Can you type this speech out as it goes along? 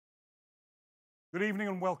Good evening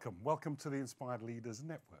and welcome. Welcome to the Inspired Leaders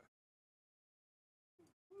Network.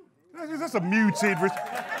 That's a muted...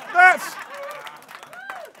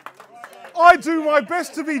 I do my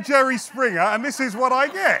best to be Jerry Springer, and this is what I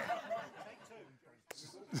get.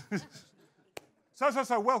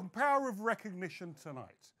 So, welcome. Power of recognition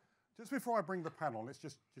tonight. Just before I bring the panel, let's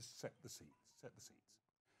just set the seats.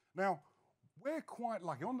 Now, we're quite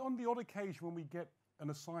lucky. On the odd occasion when we get an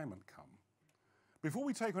assignment come, before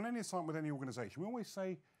we take on any assignment with any organisation, we always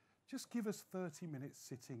say, just give us 30 minutes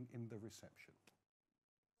sitting in the reception.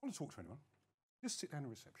 I want to talk to anyone. Just sit down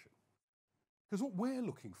in reception. Because what we're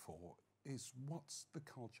looking for is what's the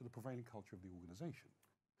culture, the prevailing culture of the organisation.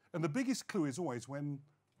 And the biggest clue is always when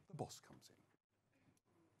the boss comes in.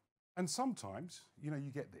 And sometimes, you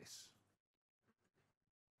get this.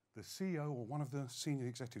 The CEO or one of the senior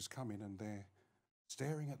executives come in and they're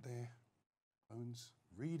staring at their phones,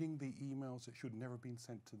 reading the emails that should never have been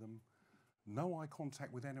sent to them, no eye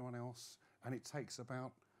contact with anyone else, and it takes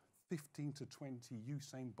about 15 to 20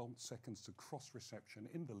 Usain Bolt seconds to cross reception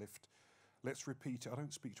in the lift. Let's repeat it. I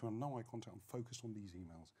don't speak to him, no eye contact, I'm focused on these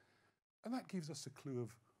emails. And that gives us a clue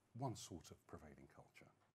of one sort of prevailing culture.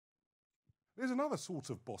 There's another sort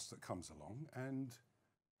of boss that comes along and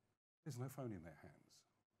there's no phone in their hands.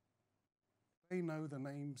 They know the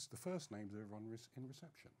names, the first names of everyone in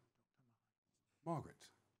reception. Margaret,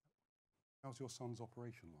 how's your son's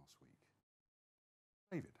operation last week?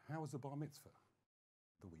 David, how was the bar mitzvah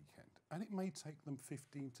the weekend? And it may take them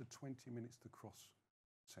 15 to 20 minutes to cross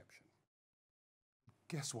reception.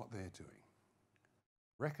 Guess what they're doing?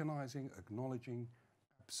 Recognizing, acknowledging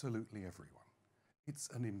absolutely everyone. It's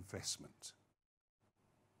an investment.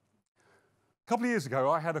 A couple of years ago,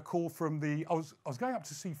 I had a call from I was going up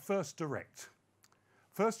to see First Direct.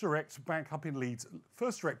 First Direct bank up in Leeds.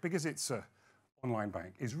 First Direct, because it's an online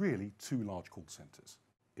bank, is really 2 large call centres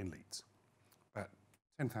in Leeds. About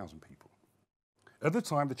 10,000 people. At the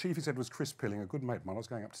time, the chief executive was Chris Pilling, a good mate of mine. I was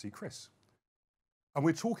going up to see Chris. And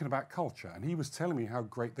we're talking about culture, and he was telling me how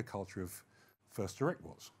great the culture of First Direct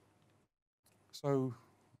was. So,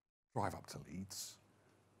 drive up to Leeds,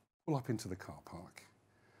 pull up into the car park,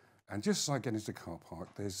 and just as I get into the car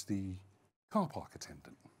park, there's the car park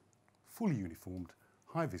attendant, fully uniformed,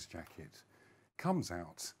 high-vis jacket, comes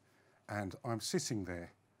out, and I'm sitting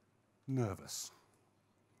there, nervous.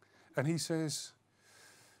 And he says,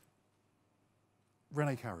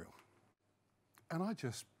 Renee, carry on. And I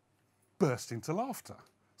just burst into laughter,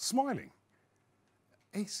 smiling.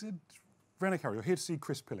 He said, Renee, carry on, here to see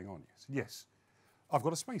Chris Pilling, aren't you? I said, yes, I've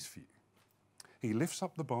got a space for you. He lifts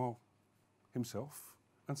up the bar himself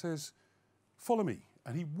and says, follow me.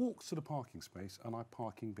 And he walks to the parking space and I'm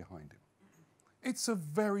parking behind him. It's a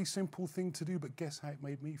very simple thing to do, but guess how it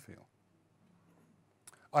made me feel?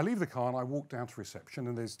 I leave the car and I walk down to reception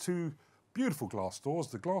and there's 2 beautiful glass doors.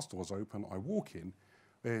 The glass doors open, I walk in,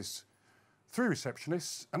 there's 3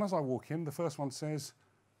 receptionists, and as I walk in, the first one says,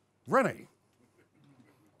 Renee,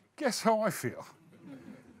 guess how I feel?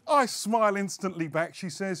 I smile instantly back. She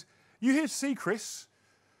says, you here to see Chris?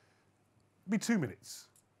 Be 2 minutes.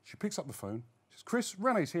 She picks up the phone. She says, Chris,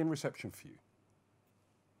 Renee's here in reception for you.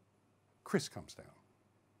 Chris comes down.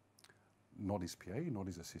 Not his PA, not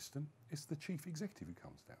his assistant. It's the chief executive who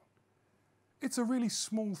comes down. It's a really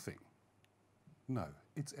small thing. No,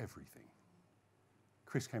 it's everything.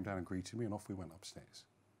 Chris came down and greeted me and off we went upstairs.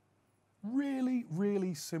 Really,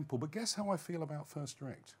 really simple. But guess how I feel about First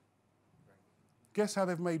Direct? Guess how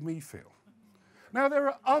they've made me feel? Now, there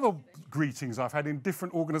are other greetings I've had in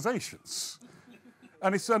different organisations.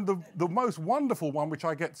 And it's the most wonderful one, which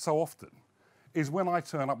I get so often, is when I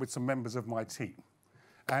turn up with some members of my team.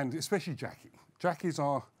 And especially Jackie. Jackie's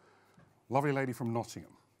our lovely lady from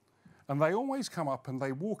Nottingham. And they always come up and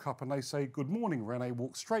they walk up and they say, good morning, Renee,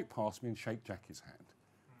 walk straight past me and shake Jackie's hand.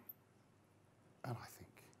 And I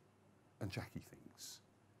think, and Jackie thinks,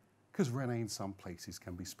 because Renee in some places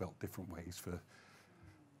can be spelt different ways for,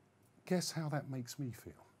 guess how that makes me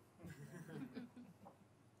feel?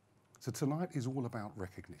 So tonight is all about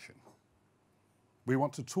recognition. We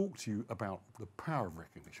want to talk to you about the power of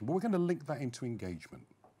recognition, but we're going to link that into engagement.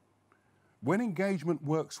 When engagement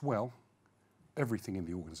works well, everything in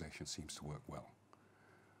the organisation seems to work well.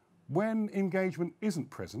 When engagement isn't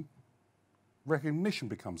present, recognition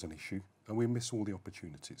becomes an issue and we miss all the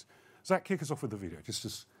opportunities. Zach, kick us off with the video, just to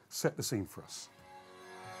set the scene for us.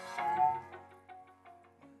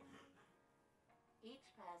 Each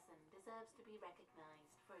person deserves to be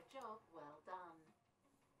recognised for a job well done.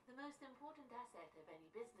 The most important asset of any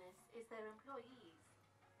business is their employees.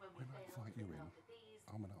 When we invite you in,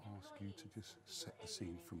 I'm going to ask you to just set the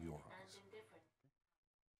scene from your eyes.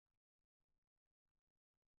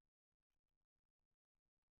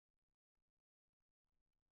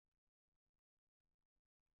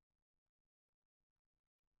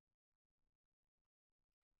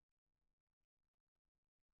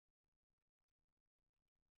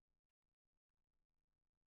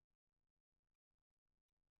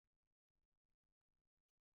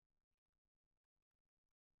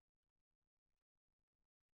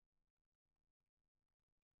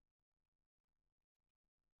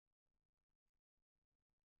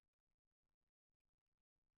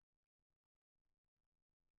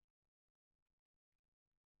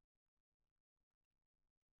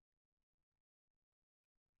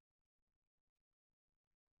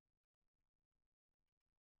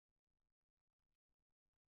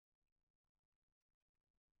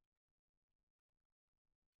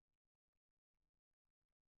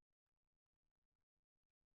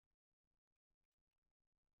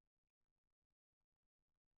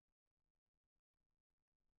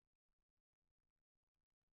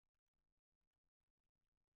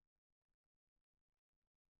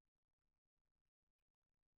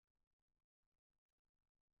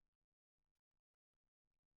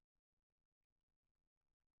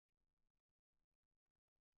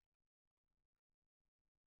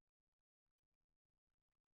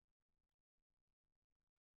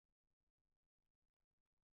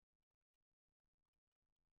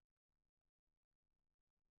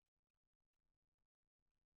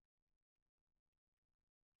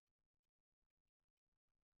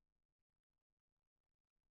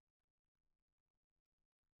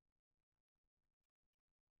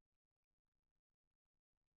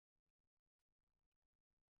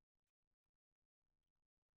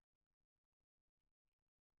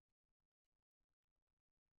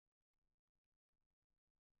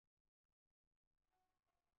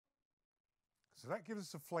 So that gives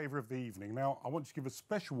us a flavour of the evening. Now, I want to give a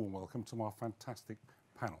special warm welcome to my fantastic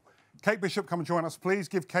panel. Kate Bishop, come and join us, please.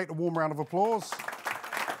 Give Kate a warm round of applause.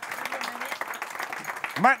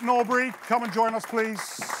 Matt Norbury, come and join us, please.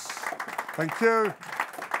 Thank you.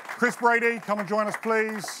 Chris Brady, come and join us,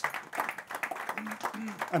 please.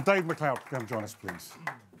 And Dave McLeod, come and join us, please.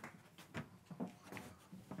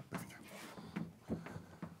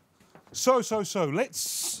 So,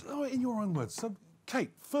 let's, in your own words. So, Kate,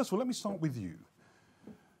 first of all, let me start with you.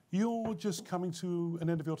 You're just coming to an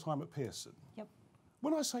end of your time at Pearson. Yep.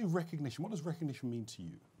 When I say recognition, what does recognition mean to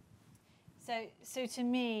you? So to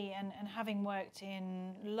me, and having worked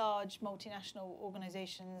in large multinational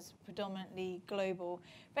organisations, predominantly global,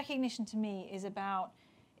 recognition to me is about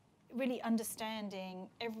really understanding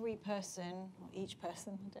every person, or each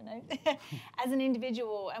person, I don't know, as an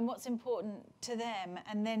individual and what's important to them,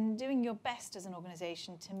 and then doing your best as an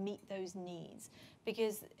organisation to meet those needs.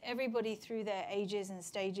 Because everybody through their ages and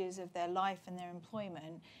stages of their life and their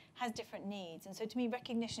employment has different needs. And so to me,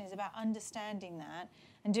 recognition is about understanding that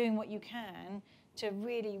and doing what you can to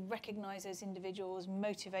really recognise those individuals,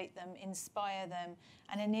 motivate them, inspire them,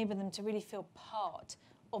 and enable them to really feel part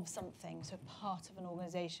of something, so part of an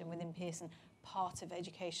organisation within Pearson, part of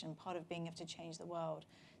education, part of being able to change the world.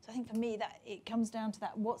 So I think for me that it comes down to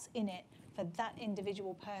that, what's in it for that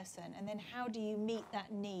individual person, and then how do you meet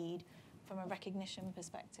that need from a recognition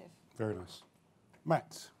perspective. Very nice.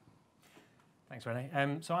 Matt. Thanks, Renee.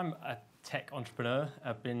 So I'm a tech entrepreneur.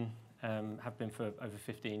 Have been for over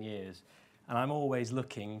 15 years, and I'm always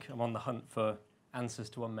looking. I'm on the hunt for answers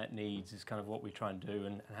to unmet needs. Is kind of what we try and do,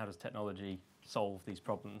 and how does technology solve these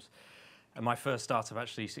problems. And my first startup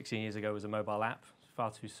actually 16 years ago was a mobile app,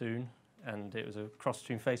 far too soon, and it was a cross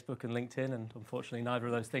between Facebook and LinkedIn, and unfortunately neither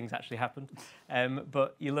of those things actually happened.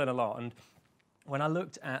 But you learn a lot, and when I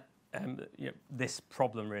looked at this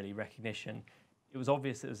problem, really, recognition, it was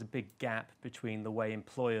obvious that there's a big gap between the way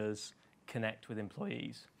employers connect with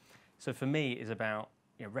employees. So for me, it's about,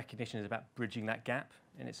 recognition is about bridging that gap,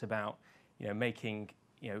 and it's about, making,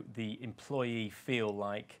 the employee feel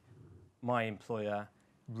like my employer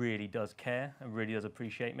really does care and really does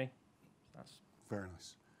appreciate me. That's very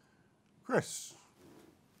nice. Chris.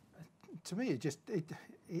 To me,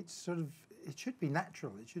 it's sort of, it should be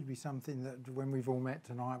natural. It should be something that when we've all met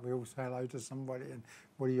tonight, we all say hello to somebody and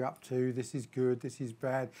what are you up to? This is good, this is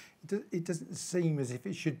bad. It doesn't seem as if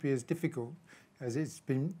it should be as difficult as it's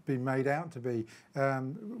been made out to be.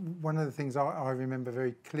 One of the things I remember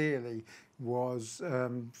very clearly was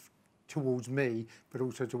towards me, but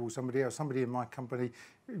also towards somebody else. Somebody in my company,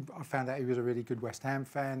 I found out he was a really good West Ham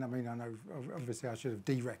fan. I mean, I know obviously I should have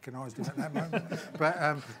de-recognised him at that moment,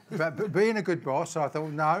 but being a good boss, I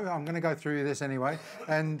thought, no, I'm going to go through this anyway.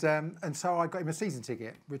 And so I got him a season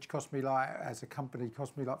ticket, which cost me as a company,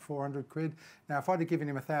 cost me like 400 quid. Now, if I'd have given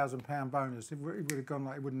him £1,000 bonus, it would have gone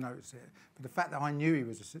like he wouldn't notice it. But the fact that I knew he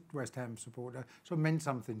was a West Ham supporter sort of meant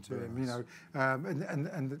something to him,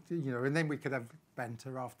 and then we could have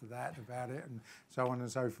banter after that about it and so on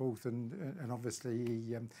and so forth, and obviously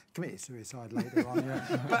he committed suicide later on.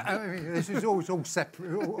 But I mean, this is all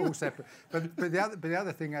separate, all separate. But the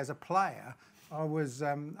other thing, as a player, I was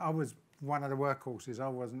one of the workhorses. I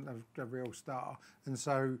wasn't a real star, and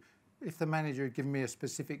so if the manager had given me a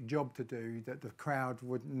specific job to do that the crowd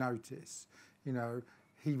wouldn't notice,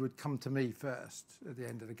 he would come to me first at the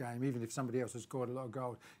end of the game, even if somebody else had scored a lot of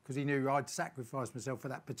goals, because he knew I'd sacrificed myself for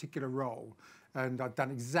that particular role and I'd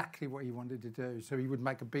done exactly what he wanted to do. So he would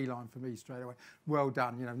make a beeline for me straight away. Well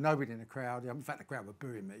done. Nobody in the crowd, in fact, the crowd were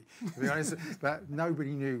booing me, to be honest, but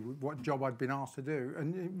nobody knew what job I'd been asked to do.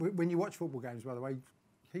 And when you watch football games, by the way,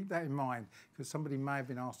 keep that in mind, because somebody may have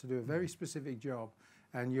been asked to do a very specific job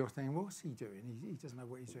and you're thinking, well, what's he doing? He doesn't know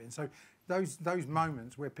what he's doing. So those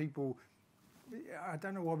moments where people, I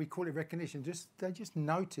don't know why we call it recognition, they just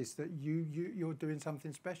notice that you're doing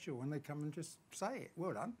something special and they come and just say it.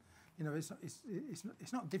 Well done.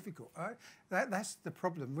 It's not difficult. Right? That's the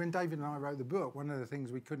problem. When David and I wrote the book, one of the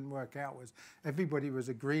things we couldn't work out was everybody was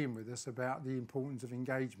agreeing with us about the importance of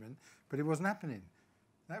engagement, but it wasn't happening.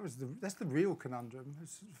 That's the real conundrum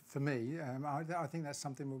for me. I think that's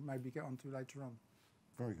something we'll maybe get onto later on.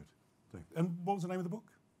 Very good. Dave. And what was the name of the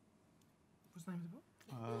book? What's the name of the book?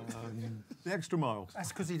 The Extra Mile. That's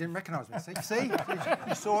because he didn't recognise me. See?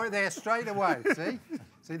 You saw it there straight away.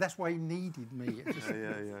 See, that's why he needed me.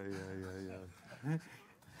 Yeah.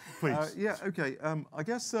 Please. Okay. I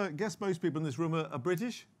guess most people in this room are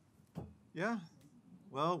British. Yeah.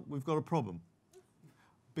 Well, we've got a problem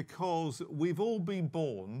because we've all been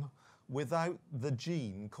born without the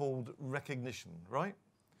gene called recognition, right?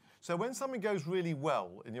 So when something goes really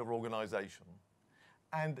well in your organisation,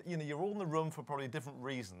 and you know, you're all in the room for probably a different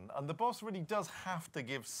reason, and the boss really does have to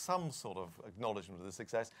give some sort of acknowledgement of the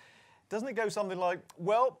success. Doesn't it go something like,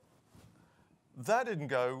 well, that didn't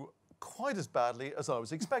go quite as badly as I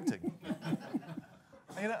was expecting?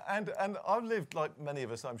 You know, and I've lived, like many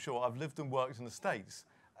of us, I'm sure, I've lived and worked in the States,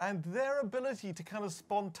 and their ability to kind of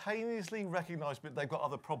spontaneously recognise, but they've got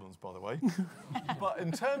other problems, by the way. But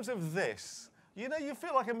in terms of this, you know, you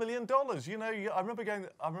feel like $1 million. You know, I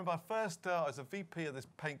remember I first, I was a VP of this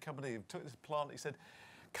paint company, who took this plant, he said,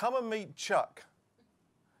 come and meet Chuck.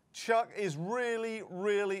 Chuck is really,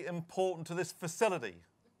 really important to this facility.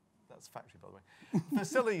 That's factory, by the way.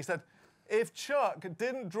 Facility, he said, if Chuck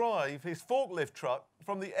didn't drive his forklift truck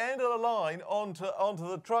from the end of the line onto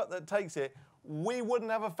the truck that takes it, we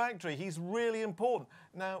wouldn't have a factory. He's really important.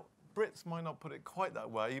 Now, Brits might not put it quite that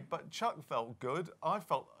way, but Chuck felt good. I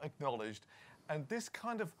felt acknowledged. And this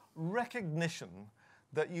kind of recognition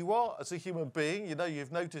that you are, as a human being, you know,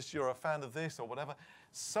 you've noticed you're a fan of this or whatever,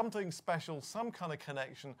 something special, some kind of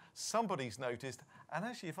connection, somebody's noticed. And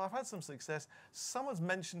actually, if I've had some success, someone's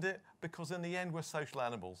mentioned it, because in the end, we're social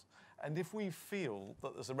animals. And if we feel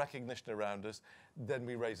that there's a recognition around us, then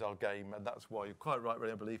we raise our game. And that's why you're quite right,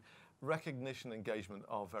 really, I believe, recognition and engagement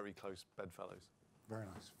are very close bedfellows. Very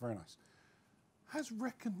nice, very nice. Has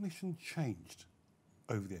recognition changed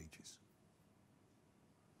over the ages?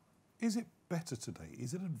 Is it better today?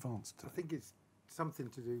 Is it advanced today? I think it's something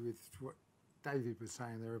to do with what David was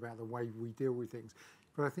saying there about the way we deal with things.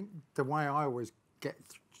 But I think the way I always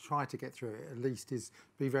try to get through it, at least, is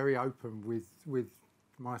be very open with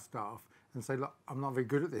my staff and say, look, I'm not very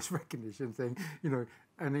good at this recognition thing, you know,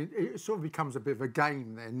 and it sort of becomes a bit of a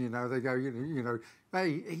game then, you know. They go, you know,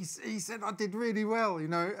 hey, he said I did really well, you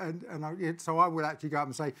know, so I would actually go up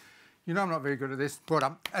and say, you know, I'm not very good at this, but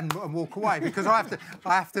and walk away, because I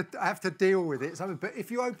have to deal with it. So, but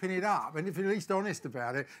if you open it up and if you're at least honest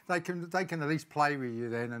about it, they can at least play with you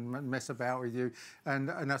then and mess about with you.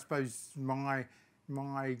 And I suppose my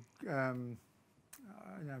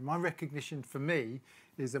recognition for me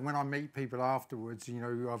is that when I meet people afterwards, you know,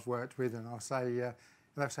 who I've worked with, and I'll say,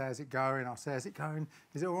 they'll say, how's it going? I'll say, how's it going?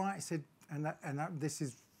 Is it all right? I said, this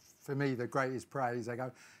is, for me, the greatest praise. They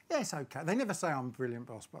go, yeah, it's okay. They never say I'm a brilliant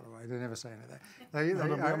boss, by the way. They never say anything. No.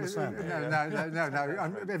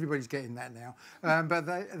 Everybody's getting that now. But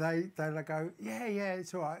they go, yeah,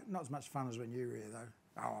 it's all right. Not as much fun as when you were here, though.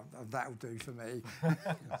 Oh, that'll do for me.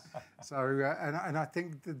 So, and I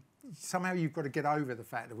think that somehow you've got to get over the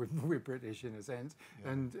fact that we're British in a sense,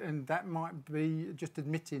 and that might be just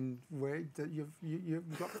admitting that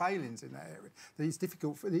you've got failings in that area. That it's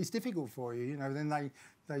difficult for you. You know, then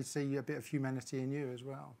they see a bit of humanity in you as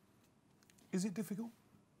well. Is it difficult?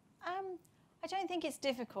 I don't think it's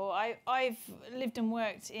difficult. I've lived and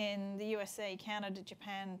worked in the USA, Canada,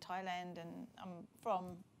 Japan, Thailand, and I'm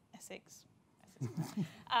from Essex.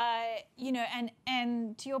 You know,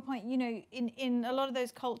 and to your point, you know, in a lot of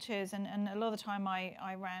those cultures, and a lot of the time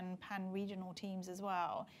I ran pan-regional teams as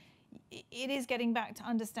well, it is getting back to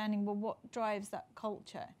understanding, well, what drives that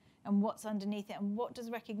culture and what's underneath it, and what does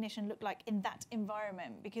recognition look like in that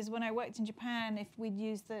environment? Because when I worked in Japan, if we'd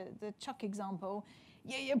use the Chuck example,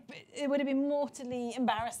 it would have been mortally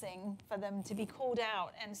embarrassing for them to be called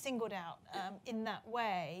out and singled out in that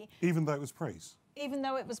way. Even though it was praise? Even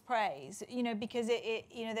though it was praise, you know, because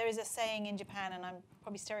you know, there is a saying in Japan, and I'm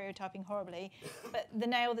probably stereotyping horribly, but the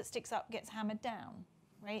nail that sticks up gets hammered down,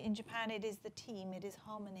 right? In Japan, it is the team, it is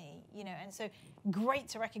harmony, you know, and so great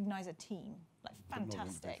to recognise a team, like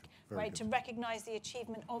fantastic, right? To recognise the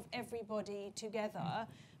achievement of everybody together,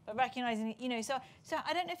 but recognising, you know, so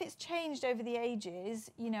I don't know if it's changed over the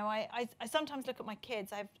ages. You know, I sometimes look at my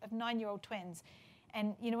kids. I have 9-year-old twins,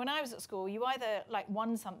 and you know, when I was at school, you either like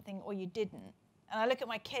won something or you didn't. And I look at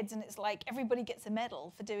my kids, and it's like everybody gets a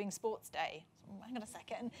medal for doing sports day. So, hang on a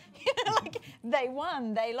second, you know, like they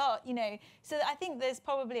won, they lost, you know. So I think there's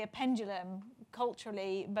probably a pendulum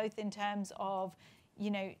culturally, both in terms of,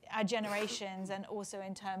 you know, our generations, and also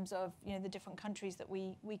in terms of, you know, the different countries that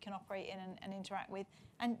we can operate in and interact with.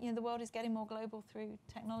 And you know, the world is getting more global through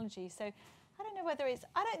technology. So I don't know whether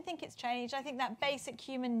I don't think it's changed. I think that basic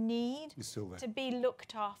human need to be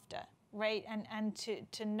looked after, right, and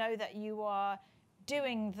to know that you are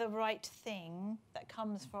doing the right thing that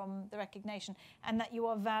comes from the recognition, and that you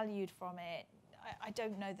are valued from it. I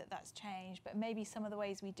don't know that that's changed, but maybe some of the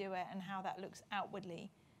ways we do it and how that looks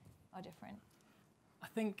outwardly are different. I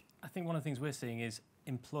think one of the things we're seeing is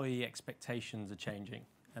employee expectations are changing,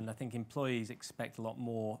 and I think employees expect a lot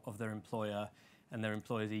more of their employer and their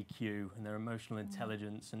employer's EQ and their emotional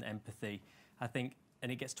intelligence and empathy. I think,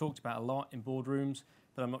 and it gets talked about a lot in boardrooms,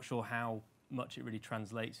 but I'm not sure how much it really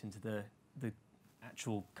translates into the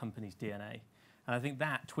actual company's DNA. And I think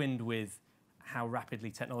that, twinned with how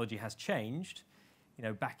rapidly technology has changed, you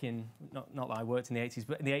know, back in, not that I worked in the 80s,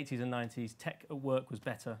 but in the 80s and 90s, tech at work was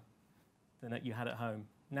better than you had at home.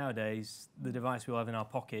 Nowadays, the device we all have in our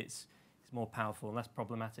pockets is more powerful and less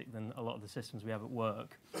problematic than a lot of the systems we have at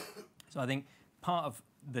work. So I think part of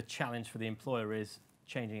the challenge for the employer is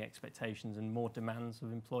changing expectations and more demands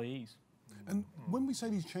of employees. And when we say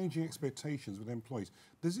these changing expectations with employees,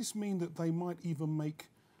 does this mean that they might even make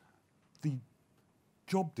the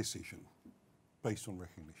job decision based on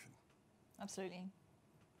recognition? Absolutely.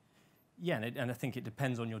 Yeah, and I think it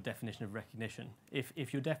depends on your definition of recognition.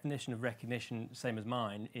 If your definition of recognition, same as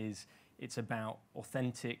mine, is it's about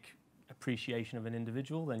authentic appreciation of an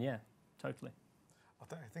individual, then yeah, totally.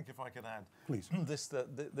 I think if I can add, please,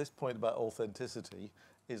 this point about authenticity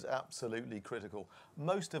is absolutely critical.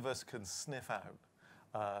 Most of us can sniff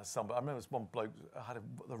out somebody. I remember this one bloke had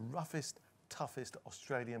the roughest, toughest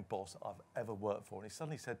Australian boss I've ever worked for, and he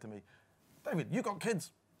suddenly said to me, "David, you got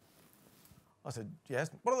kids?" I said, "Yes."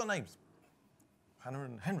 "What are their names?" "Hannah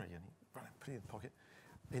and Henry." And he ran it pretty in the pocket.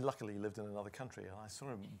 He luckily lived in another country, and I saw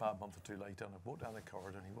him about a month or two later, and I walked down the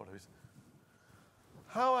corridor, and he was,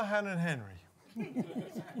 "How are Hannah and Henry?"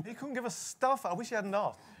 He couldn't give us stuff. I wish he hadn't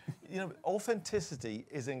asked. You know, authenticity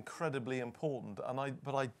is incredibly important,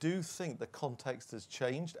 but I do think the context has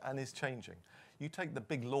changed and is changing. You take the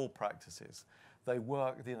big law practices. They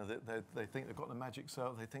work, you know, they think they've got the magic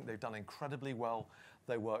cert, they think they've done incredibly well.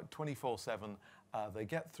 They work 24/7. They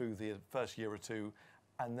get through the first year or two,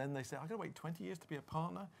 and then they say, "I've got to wait 20 years to be a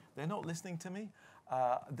partner. They're not listening to me."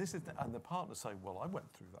 And the partners say, "Well, I went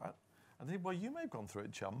through that." And they, "Well, you may have gone through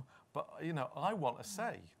it, chum, but you know, I want a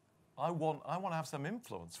say. I want to have some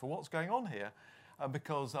influence for what's going on here,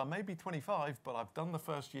 because I may be 25, but I've done the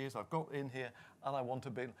first years. I've got in here, and I want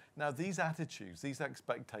to be." Now, these attitudes, these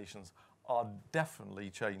expectations, are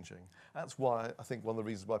definitely changing. That's why I think one of the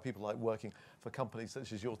reasons why people like working for companies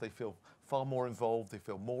such as yours, they feel far more involved, they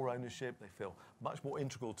feel more ownership, they feel much more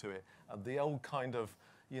integral to it. And the old kind of,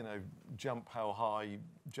 you know, jump how high,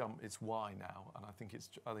 jump, it's why now. And I think it's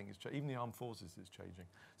even the armed forces is changing.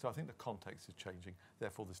 So I think the context is changing.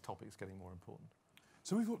 Therefore, this topic is getting more important.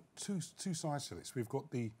 So we've got two sides to this. We've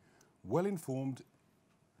got the well-informed,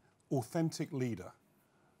 authentic leader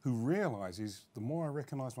who realises the more I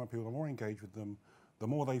recognise my people, the more I engage with them, the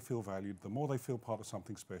more they feel valued, the more they feel part of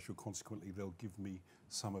something special. Consequently, they'll give me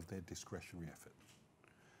some of their discretionary effort.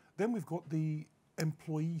 Then we've got the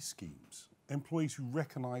employee schemes, employees who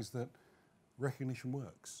recognise that recognition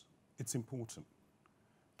works. It's important.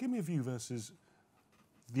 Give me a view versus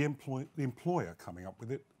the employer coming up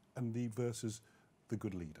with it and versus the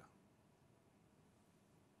good leader.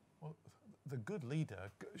 Well, the good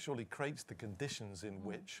leader surely creates the conditions in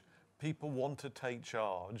which people want to take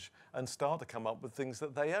charge and start to come up with things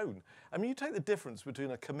that they own. I mean, you take the difference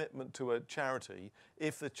between a commitment to a charity,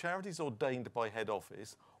 if the charity's ordained by head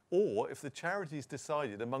office, or if the charity's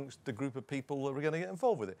decided amongst the group of people that are going to get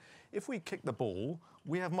involved with it. If we kick the ball,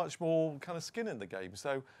 we have much more kind of skin in the game.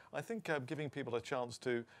 So I think giving people a chance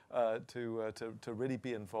to really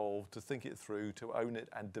be involved, to think it through, to own it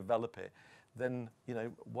and develop it, then, you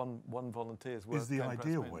know, one volunteer is worth 10 Is the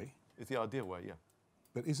ideal way. It's the ideal way, yeah.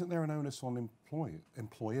 But isn't there an onus on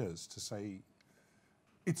employers to say,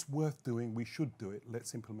 it's worth doing, we should do it,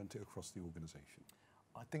 let's implement it across the organisation?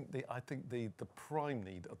 I think the prime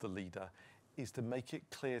need of the leader is to make it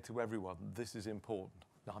clear to everyone this is important.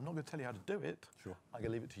 Now, I'm not going to tell you how to do it. Sure. I'm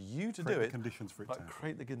going to leave it to you to create do the it. Conditions for it to happen.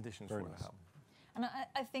 Create the conditions Very for it nice. to happen. And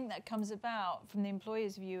I think that comes about from the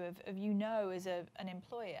employer's view of you know, as an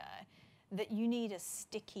employer, that you need a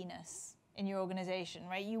stickiness in your organisation,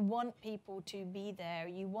 right? You want people to be there.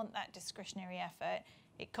 You want that discretionary effort.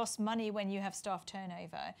 It costs money when you have staff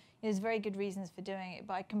turnover. There's very good reasons for doing it,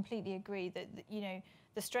 but I completely agree that, you know,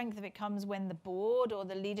 the strength of it comes when the board or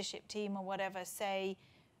the leadership team or whatever say,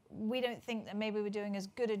 we don't think that maybe we're doing as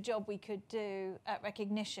good a job we could do at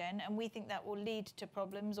recognition, and we think that will lead to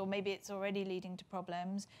problems, or maybe it's already leading to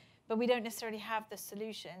problems, but we don't necessarily have the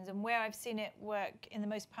solutions. And where I've seen it work in the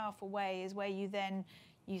most powerful way is where you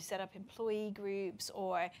set up employee groups,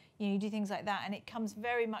 or you do things like that, and it comes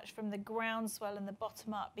very much from the groundswell and the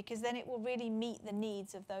bottom up, because then it will really meet the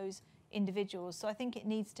needs of those individuals. So I think it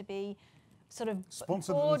needs to be sort of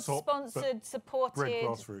Sponsored board-sponsored, supported,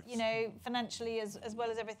 grassroots. you know, financially as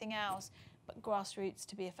well as everything else, but grassroots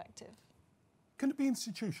to be effective. Can it be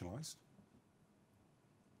institutionalised?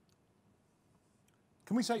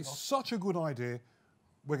 Can we say it's such a good idea,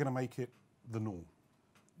 we're going to make it the norm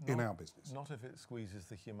in our business? Not if it squeezes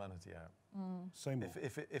the humanity out. Same.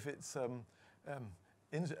 If it's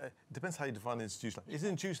It depends how you define institutionalised. Is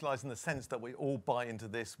institutionalised in the sense that we all buy into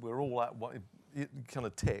this, we're all at what kind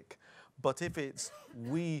of tick. But if it's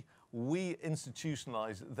we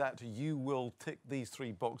institutionalise that you will tick these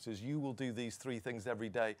 3 boxes, you will do these 3 things every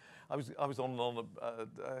day. I was on a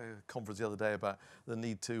conference the other day about the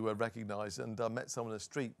need to recognise, and I met someone in the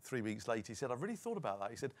street 3 weeks later. He said, I've really thought about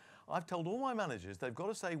that. He said, I've told all my managers they've got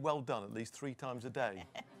to say well done at least 3 times a day.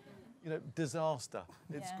 You know, disaster.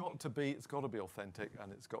 It's got to be authentic,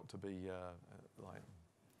 and it's got to be like.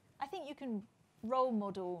 I think you can role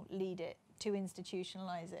model lead it to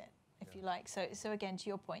institutionalise it, if you like. So again, to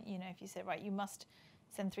your point, you know, if you say, right, you must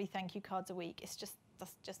send 3 thank you cards a week, that's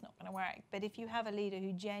just not going to work. But if you have a leader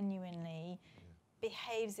who genuinely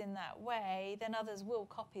behaves in that way, then others will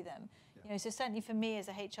copy them. Yeah. You know, so certainly for me as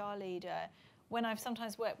a HR leader, when I've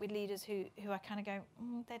sometimes worked with leaders who I kind of go,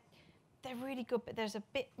 they're really good, but there's a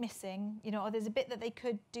bit missing, you know, or there's a bit that they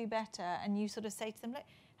could do better, and you sort of say to them, look,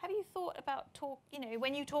 have you thought about you know,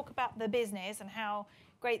 when you talk about the business and how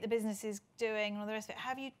great the business is doing and all the rest of it,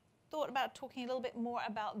 have you thought about talking a little bit more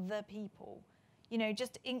about the people? You know,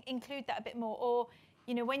 just include that a bit more. Or,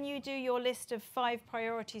 you know, when you do your list of 5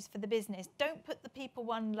 priorities for the business, don't put the people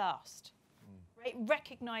one last, right?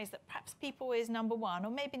 Recognise that perhaps people is number 1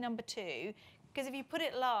 or maybe number 2, because if you put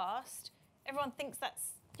it last, everyone thinks that's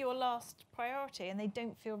your last priority and they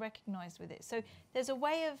don't feel recognised with it. So there's a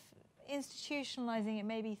way of institutionalising it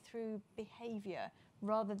maybe through behaviour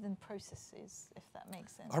rather than processes, if that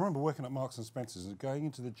makes sense. I remember working at Marks and Spencer's and going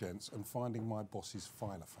into the gents and finding my boss's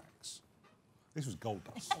Filofax. This was gold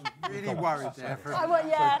dust. Really worried there.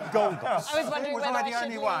 Gold dust. I was wondering was whether I I the should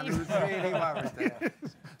only one who leave. was really worried there?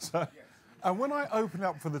 So, and when I opened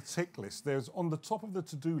up for the tick list, there's on the top of the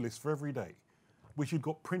to-do list for every day, which you'd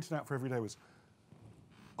got printed out for every day, was,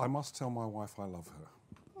 I must tell my wife I love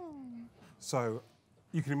her. So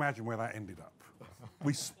you can imagine where that ended up.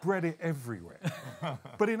 We spread it everywhere.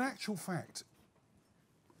 But in actual fact,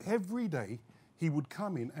 every day he would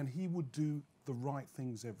come in and he would do the right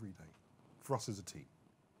things every day for us as a team.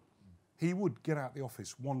 He would get out the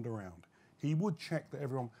office, wander around. He would check that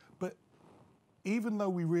everyone, but even though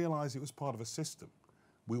we realised it was part of a system,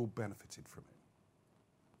 we all benefited from it.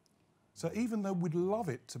 So even though we'd love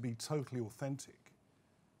it to be totally authentic,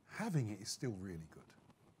 having it is still really good.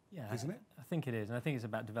 Yeah, isn't it? I think it is, and I think it's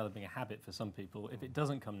about developing a habit for some people. If it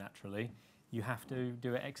doesn't come naturally, you have to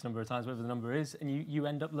do it X number of times, whatever the number is, and you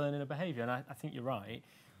end up learning a behaviour. And I think you're right.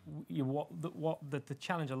 The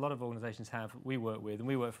challenge a lot of organisations have, we work with, and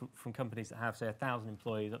we work from companies that have, say, 1,000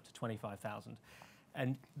 employees up to 25,000.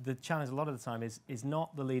 And the challenge a lot of the time is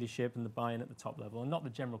not the leadership and the buy-in at the top level, and not the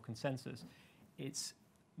general consensus. It's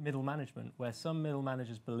middle management, where some middle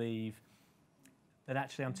managers believe that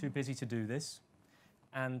actually I'm too busy to do this,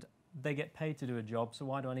 and they get paid to do a job, so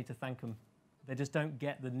why do I need to thank them? They just don't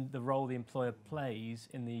get the role the employer plays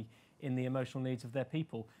in the emotional needs of their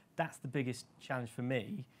people. That's the biggest challenge for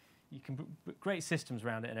me. You can put great systems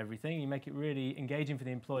around it and everything, you make it really engaging for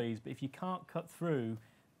the employees, but if you can't cut through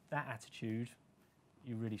that attitude,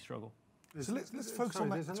 you really struggle. So let's focus on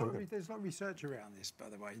that. There's a lot of research around this, by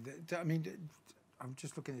the way. I mean, I'm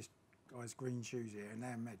just looking at this guy's green shoes here, and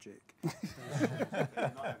they're magic.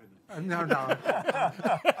 No.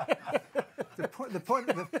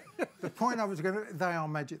 The point I was going to, they are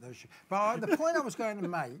magic, those shoes. But the point I was going to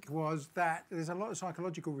make was that there's a lot of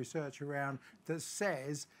psychological research around that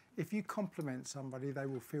says if you compliment somebody, they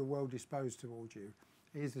will feel well disposed towards you.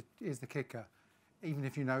 Here's the kicker. Even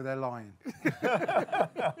if you know they're lying.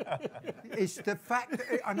 It's the fact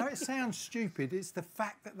that, I know it sounds stupid, it's the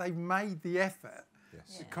fact that they've made the effort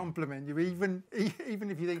to compliment you, even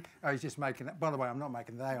if you think, oh, he's just making it. By the way, I'm not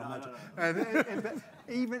making it, they are making it.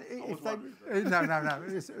 Even if they,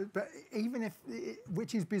 but even if,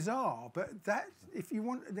 which is bizarre, but that, if you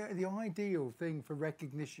want the ideal thing for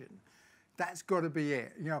recognition, that's got to be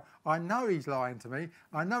it. You know, I know he's lying to me,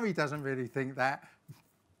 I know he doesn't really think that,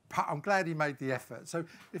 I'm glad he made the effort. So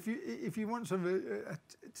if you want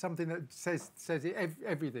something that says it,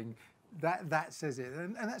 everything, that says it,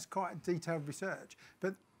 and that's quite detailed research.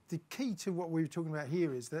 But the key to what we were talking about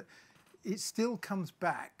here is that it still comes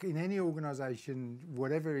back in any organisation,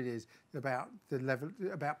 whatever it is, about the level,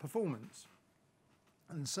 about performance.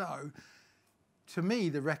 And so, to me,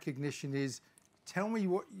 the recognition is, tell me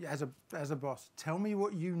what, as a boss, tell me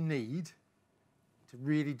what you need to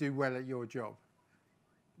really do well at your job.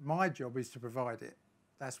 My job is to provide it.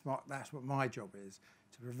 That's what my job is,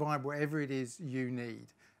 to provide whatever it is you need.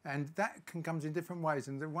 And that comes in different ways.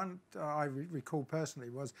 And the one I recall personally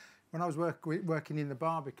was when I was working in the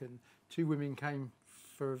Barbican, 2 women came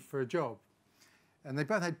for a job. And they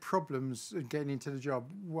both had problems getting into the job.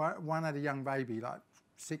 One had a young baby, like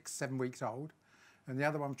 6, 7 weeks old, and the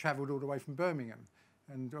other one travelled all the way from Birmingham.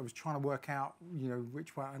 And I was trying to work out, you know,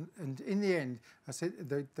 which one. And in the end, I said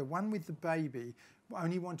the one with the baby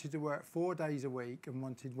only wanted to work 4 days a week and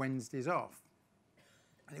wanted Wednesdays off.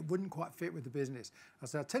 And it wouldn't quite fit with the business. I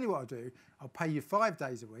said, I'll tell you what I'll do. I'll pay you 5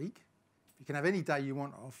 days a week. You can have any day you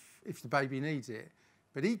want off if the baby needs it.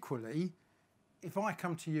 But equally, if I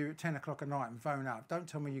come to you at 10 o'clock at night and phone up, don't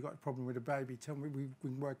tell me you've got a problem with the baby. Tell me we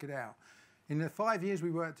can work it out. In the 5 years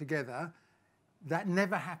we worked together, that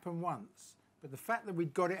never happened once. But the fact that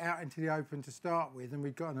we'd got it out into the open to start with, and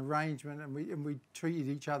we'd got an arrangement, and we treated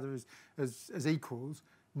each other as equals,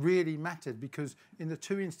 really mattered, because in the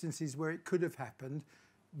 2 instances where it could have happened,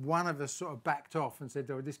 one of us sort of backed off and said,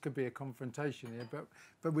 "Oh, this could be a confrontation here."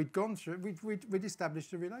 But we'd gone through it. We'd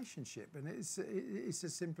established a relationship, and it's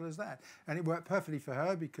as simple as that. And it worked perfectly for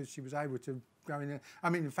her because she was able to go in there.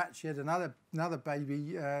 I mean, in fact, she had another baby,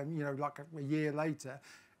 you know, like a year later.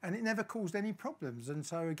 And it never caused any problems. And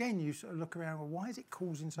so, again, you sort of look around, well, why is it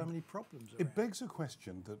causing so many problems around? It begs a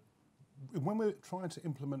question that when we're trying to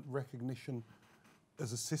implement recognition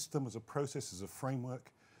as a system, as a process, as a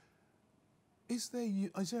framework, is there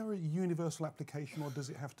a universal application, or does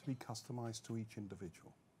it have to be customised to each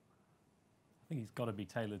individual? I think it's got to be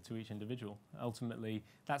tailored to each individual. Ultimately,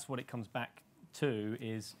 that's what it comes back to,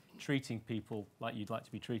 is treating people like you'd like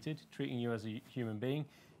to be treated, treating you as a human being.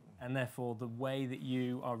 And therefore, the way that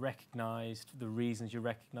you are recognised, the reasons you're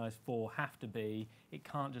recognised for have to be, it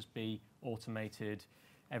can't just be automated,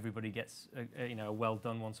 everybody gets a well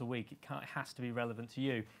done once a week. It has to be relevant to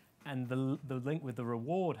you. And the link with the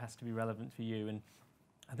reward has to be relevant for you. And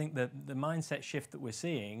I think the mindset shift that we're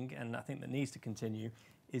seeing, and I think that needs to continue,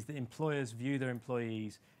 is that employers view their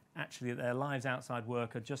employees actually that their lives outside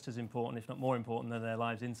work are just as important, if not more important, than their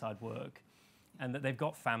lives inside work. And that they've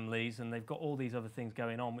got families and they've got all these other things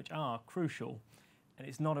going on which are crucial. And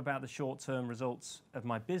it's not about the short-term results of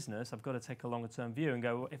my business. I've got to take a longer-term view and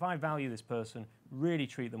go, well, if I value this person, really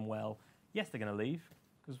treat them well, yes, they're going to leave,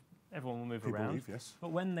 because everyone will move People around. leave, yes.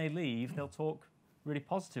 But when they leave, they'll talk really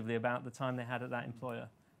positively about the time they had at that employer.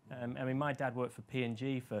 I mean, my dad worked for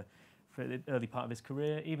P&G for the early part of his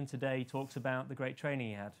career. Even today, he talks about the great training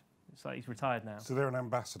he had. It's like he's retired now. So they're an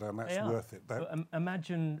ambassador, and that's worth it. But,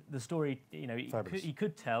 imagine the story, you know, he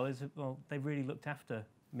could tell is, well, they really looked after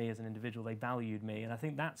me as an individual. They valued me, and I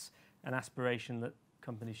think that's an aspiration that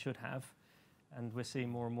companies should have, and we're seeing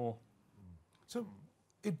more and more. So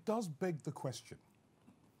it does beg the question,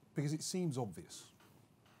 because it seems obvious.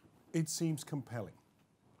 It seems compelling.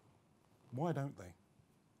 Why don't they?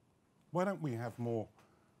 Why don't we have more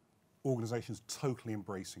organisations totally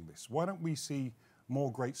embracing this? Why don't we see more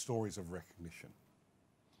great stories of recognition?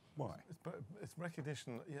 Why? It's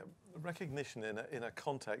recognition. Yeah, recognition in a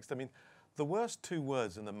context. I mean, the worst 2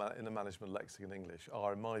 words in the management lexicon in English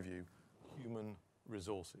are, in my view, human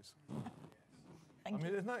resources. I mean,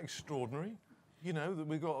 isn't that extraordinary? You know, that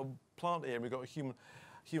we've got a plant here and we've got a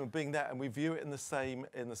human being there, and we view it in the same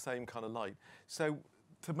kind of light. So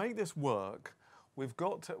to make this work, we've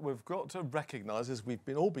got to recognise, as we've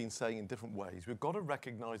all been saying in different ways, we've got to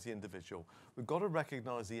recognise the individual. We've got to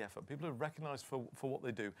recognise the effort. People are recognised for what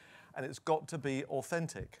they do, and it's got to be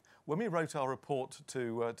authentic. When we wrote our report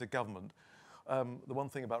to government, the one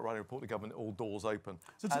thing about writing a report to government, all doors open.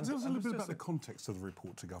 So tell us a little bit about the context of the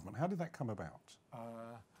report to government. How did that come about?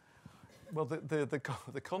 Well,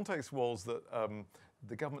 the context was that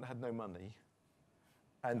the government had no money.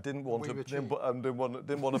 And didn't want to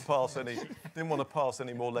pass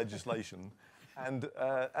any more legislation, and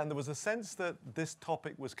there was a sense that this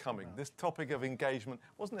topic was coming. This topic of engagement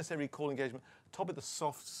wasn't necessarily called engagement. The topic, the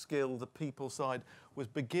soft skill, the people side, was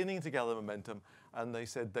beginning to gather momentum. And they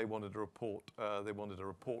said they wanted a report. They wanted a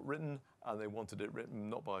report written, and they wanted it written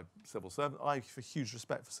not by civil servants. I have a huge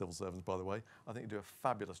respect for civil servants, by the way. I think they do a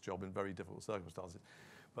fabulous job in very difficult circumstances.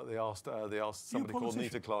 But they asked somebody called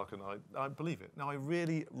Nita Clark, and I believe it. Now, I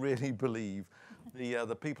really, really believe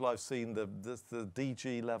the people I've seen, the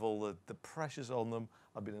DG level, the pressures on them.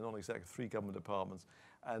 I've been a non-exec of 3 government departments,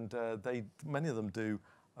 and many of them do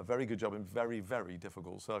a very good job in very, very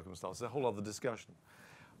difficult circumstances. A whole other discussion.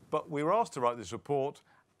 But we were asked to write this report,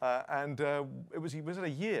 and it was in a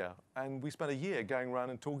year, and we spent a year going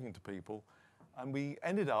around and talking to people, and we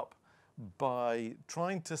ended up by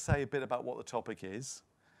trying to say a bit about what the topic is,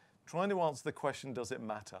 trying to answer the question, does it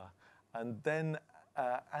matter? And then,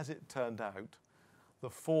 as it turned out, the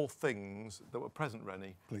 4 things that were present,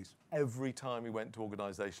 Rennie, please, every time we went to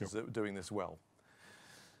organisations that were doing this well.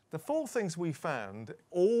 The 4 things we found,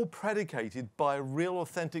 all predicated by a real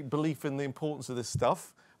authentic belief in the importance of this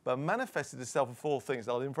stuff, but manifested itself in 4 things.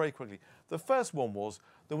 I'll in very quickly. The first one was,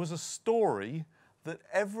 there was a story that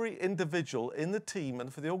every individual in the team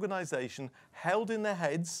and for the organisation held in their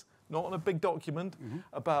heads, not on a big document,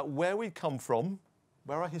 about where we come from,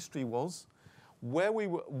 where our history was, where we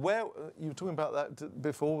were, where you were talking about that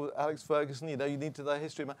before, Alex Ferguson, you know, you need to know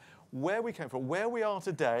history, where we came from, where we are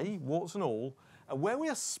today, warts and all, and where we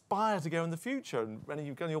aspire to go in the future. And when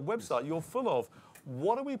you go on your website, you're full of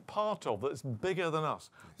what are we part of that's bigger than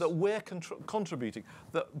us, that we're contributing,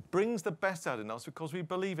 that brings the best out in us because we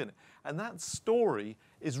believe in it. And that story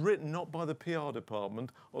is written not by the PR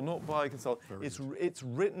department or not by a consultant. It's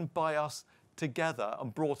written by us together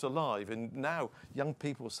and brought alive. And now young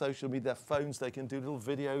people with social media, their phones, they can do little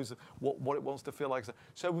videos of what it wants to feel like.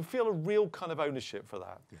 So we feel a real kind of ownership for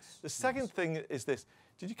that. Yes. The second thing is this.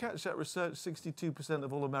 Did you catch that research? 62%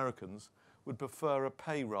 of all Americans would prefer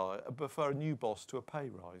prefer a new boss to a pay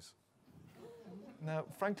rise. Now,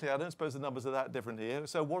 frankly, I don't suppose the numbers are that different here.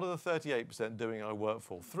 So what are the 38% doing I work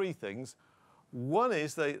for? Three things. One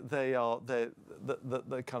is they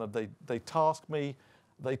task me,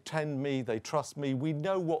 they tend me, they trust me. We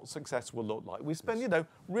know what success will look like. We spend, you know,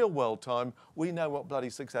 real world time. We know what bloody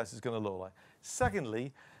success is going to look like.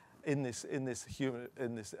 Secondly, in this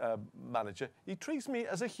manager, he treats me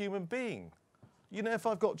as a human being. You know, if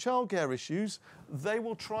I've got childcare issues, they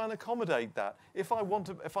will try and accommodate that. If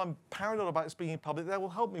I'm paranoid about speaking in public, they will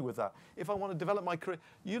help me with that. If I want to develop my career,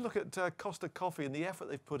 you look at Costa Coffee and the effort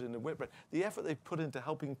they've put into Whitbread, the effort they've put into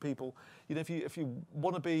helping people. You know, if you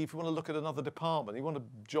want to look at another department, you want to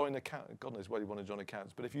join account, God knows where you want to join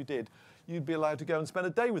accounts, but if you did, you'd be allowed to go and spend a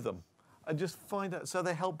day with them and just find out. So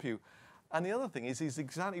they help you. And the other thing is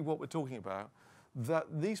exactly what we're talking about, that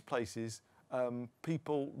these places.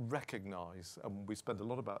 People recognise, and we talked a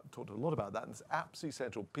lot about that, and it's absolutely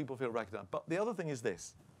central. People feel recognised. But the other thing is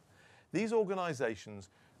this. These organisations,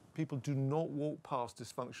 people do not walk past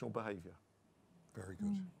dysfunctional behaviour. Very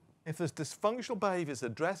good. If there's dysfunctional behaviour, it's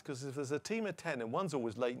addressed, because if there's a team of 10 and one's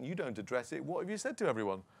always late and you don't address it, what have you said to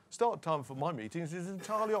everyone? Start time for my meetings is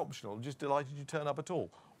entirely optional. I'm just delighted you turn up at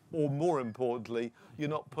all. Or more importantly, you're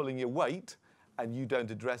not pulling your weight and you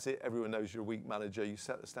don't address it. Everyone knows you're a weak manager. You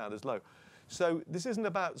set the standards low. So this isn't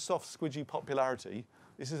about soft, squidgy popularity.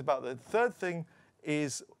 This is about the third thing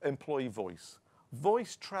is employee voice.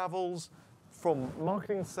 Voice travels from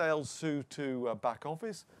marketing, sales to back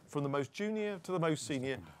office, from the most junior to the most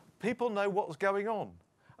senior. People know what's going on.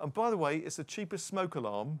 And by the way, it's the cheapest smoke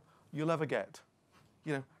alarm you'll ever get.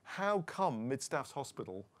 You know, how come Mid-Staffs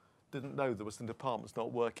Hospital didn't know there was some departments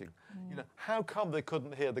not working? You know, how come they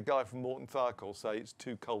couldn't hear the guy from Morton Thiokol say it's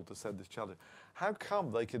too cold to send this challenge? How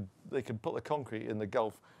come they could put the concrete in the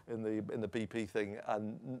Gulf in the BP thing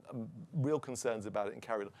and real concerns about it and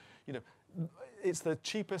carry on? You know, it's the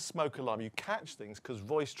cheapest smoke alarm. You catch things because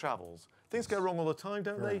voice travels. Things go wrong all the time,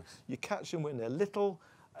 don't they? You catch them when they're little.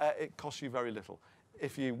 It costs you very little.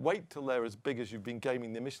 If you wait till they're as big as you've been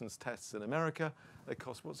gaming the emissions tests in America, they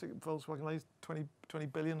cost, what's it, Volkswagen, 20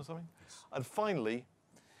 billion or something? And finally,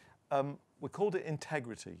 we called it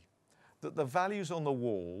integrity, that the values on the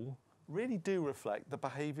wall really do reflect the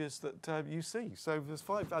behaviours that you see. So there's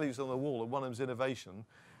 5 values on the wall, and one of them is innovation.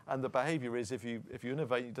 And the behaviour is if you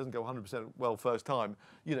innovate, it doesn't go 100% well first time,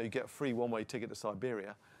 you know, you get a free one-way ticket to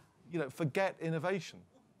Siberia. You know, forget innovation.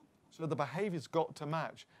 So the behaviour's got to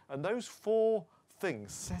match. And those 4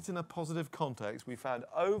 things set in a positive context, we found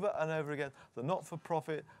over and over again, the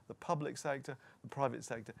not-for-profit, the public sector, the private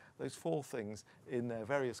sector, those 4 things in their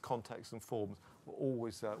various contexts and forms were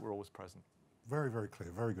always present. Very, very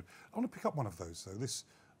clear, very good. I want to pick up one of those, though, this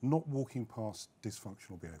not walking past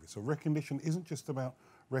dysfunctional behaviour. So recognition isn't just about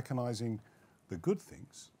recognising the good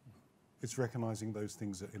things, it's recognising those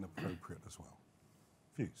things that are inappropriate as well.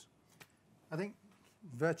 Views? I think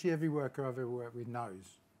virtually every worker I've ever worked with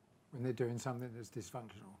knows when they're doing something that's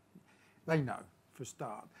dysfunctional. They know, for a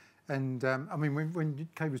start. And I mean, when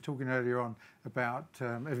Kay was talking earlier on about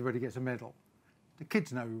everybody gets a medal, the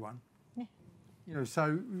kids know who won. You know,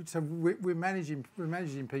 so we're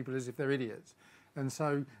managing people as if they're idiots, and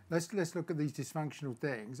so let's look at these dysfunctional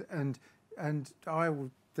things. And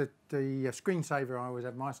the screensaver I always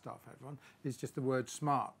have my staff have on is just the word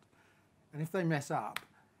smart. And if they mess up,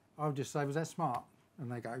 I'll just say, "Was that smart?"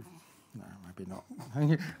 And they go, "No, maybe not."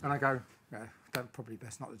 And I go, "Yeah, probably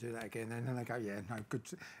best not to do that again." And then they go, "Yeah, no, good,"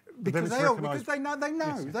 because they know. Yes,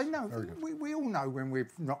 they know. We all know when we're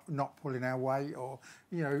not pulling our weight, or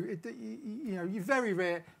you know, you very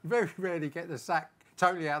rarely get the sack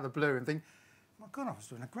totally out of the blue and think, my God, I was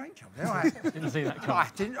doing a great job there. Didn't see that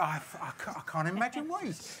coming. I can't imagine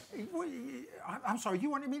why. I'm sorry, you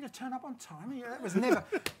wanted me to turn up on time? Yeah, that was never.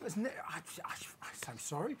 I'm so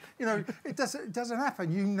sorry. You know, it doesn't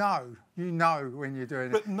happen. You know when you're doing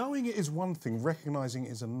it. But knowing it is one thing, recognising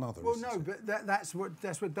it is another. Well, no, but that's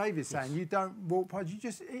what David's saying. You don't walk past. You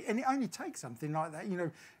just, and it only takes something like that. You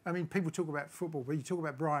know, I mean, people talk about football, but you talk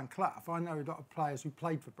about Brian Clough. I know a lot of players who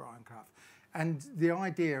played for Brian Clough. And the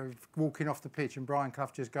idea of walking off the pitch and Brian Clough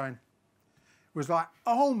just going was like,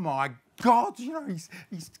 oh my God, you know, he's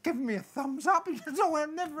giving me a thumbs up. He says, oh,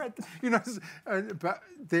 I've never had, you know. But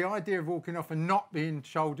the idea of walking off and not being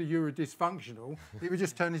told that you were dysfunctional, he would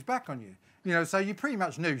just turn his back on you. You know, so you pretty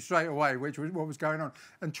much knew straight away what was going on.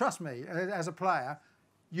 And trust me, as a player,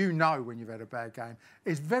 you know when you've had a bad game.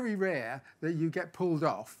 It's very rare that you get pulled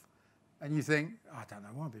off and you think, I don't know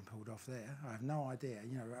why I've been pulled off there. I have no idea.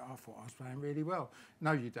 You know, I thought I was playing really well.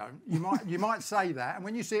 No, you don't. You might say that, and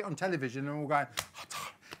when you see it on television, they're all going,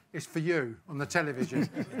 it's for you on the television,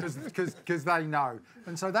 because they know.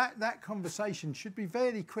 And so that conversation should be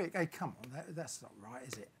very quick. Hey, come on, that's not right,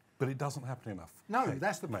 is it? But it doesn't happen enough. No,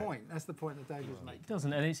 that's the point. That's the point that David was making. It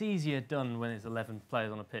doesn't, and it's easier done when it's 11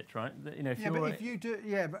 players on a pitch, right? You know, if but if you do,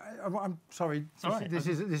 but I'm sorry. This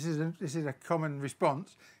is a common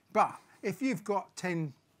response, but if you've got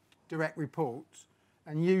 10 direct reports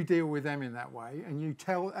and you deal with them in that way, and you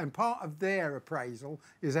tell, and part of their appraisal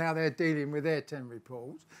is how they're dealing with their 10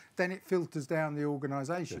 reports, then it filters down the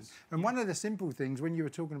organisation. Yes. And one of the simple things, when you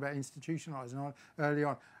were talking about institutionalising early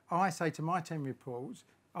on, I say to my 10 reports,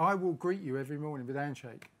 I will greet you every morning with a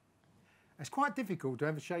handshake. It's quite difficult to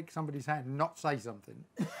ever shake somebody's hand and not say something.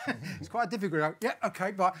 It's quite difficult. Yeah, okay,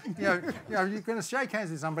 but you know, you're going to shake hands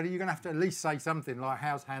with somebody, you're going to have to at least say something like,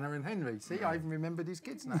 "How's Hannah and Henry?" See, I even remembered his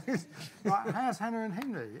kids' names. Like, how's Hannah and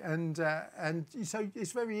Henry? And so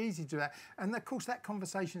it's very easy to do that. And of course, that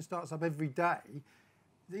conversation starts up every day.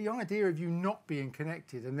 The idea of you not being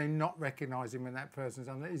connected and then not recognising when that person's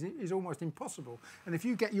done that is almost impossible. And if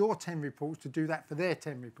you get your 10 reports to do that for their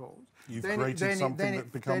 10 reports, then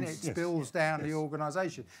it spills down the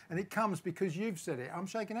organisation. And it comes because you've said it. I'm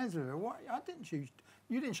shaking hands with him. Why?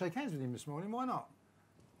 You didn't shake hands with him this morning. Why not?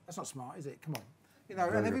 That's not smart, is it? Come on. You know,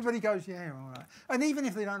 and everybody goes, yeah, all right. And even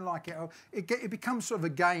if they don't like it, it becomes sort of a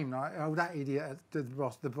game. Like, oh, that idiot, the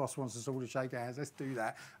boss wants us all to shake hands. Let's do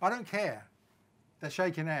that. I don't care. They're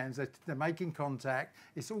shaking hands, they're making contact.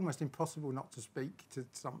 It's almost impossible not to speak to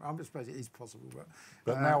some. I suppose it is possible,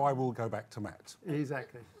 but now I will go back to Matt.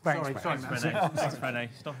 Exactly. Thanks, Matt. Thanks, René.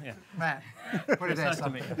 Stop. Yeah. Matt, put it there. Nice to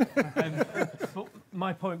meet you.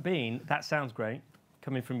 My point being, that sounds great,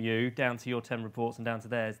 coming from you down to your 10 reports and down to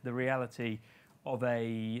theirs. The reality of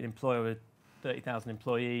an employer with 30,000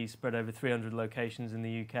 employees spread over 300 locations in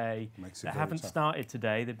the UK that haven't started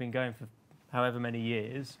today. They've been going for however many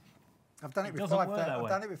years. I've done it with 5,000. I've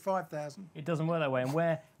done it with 5,000. It doesn't work that way. And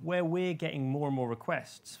where we're getting more and more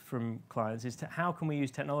requests from clients is to how can we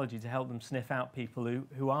use technology to help them sniff out people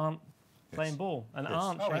who aren't playing ball and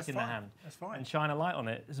aren't shaking their hand and shine a light on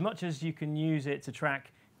it. As much as you can use it to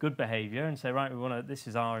track good behaviour and say, right, this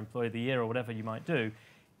is our employee of the year or whatever you might do,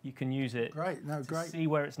 you can use it to see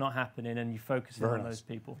where it's not happening and you focus on those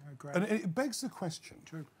people. And it begs the question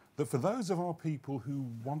that for those of our people who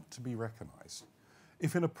want to be recognised,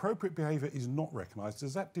 if inappropriate behaviour is not recognised,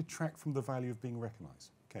 does that detract from the value of being recognised?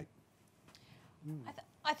 Kate?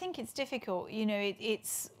 I think it's difficult. You know,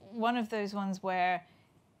 it's one of those ones where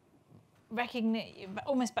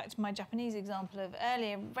almost back to my Japanese example of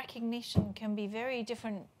earlier, recognition can be very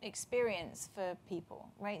different experience for people,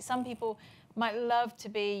 right? Some people might love to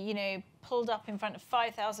be, you know, pulled up in front of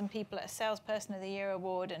 5,000 people at a Salesperson of the Year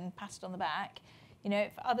award and patted on the back. You know,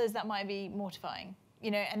 for others that might be mortifying. You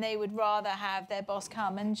know, and they would rather have their boss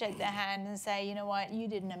come and shake their hand and say, you know what, you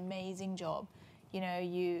did an amazing job. You know,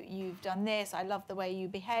 you've done this. I love the way you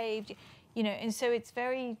behaved. You know, and so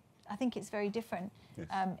I think it's very different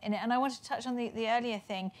in it. And I want to touch on the earlier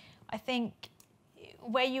thing. I think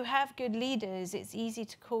where you have good leaders, it's easy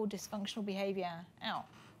to call dysfunctional behaviour out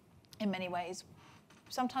in many ways.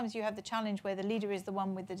 Sometimes you have the challenge where the leader is the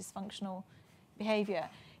one with the dysfunctional behaviour.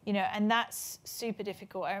 You know, and that's super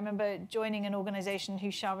difficult. I remember joining an organisation who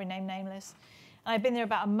shall remain nameless. And I'd been there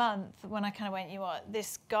about a month when I kind of went, you know what,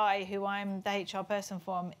 this guy who I'm the HR person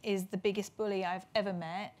for is the biggest bully I've ever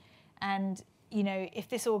met. And, you know, if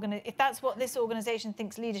that's what this organisation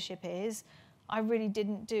thinks leadership is, I really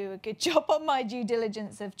didn't do a good job on my due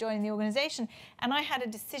diligence of joining the organisation. And I had a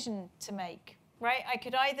decision to make, right? I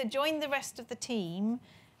could either join the rest of the team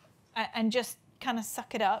and just kind of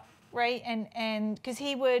suck it up right? And because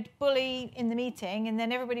he would bully in the meeting, and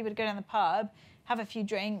then everybody would go down the pub, have a few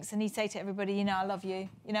drinks, and he'd say to everybody, you know, I love you.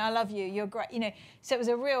 You know, I love you. You're great. You know, so it was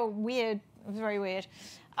a real weird, it was very weird.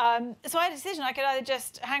 So I had a decision. I could either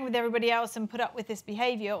just hang with everybody else and put up with this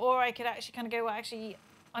behaviour, or I could actually kind of go, well, actually,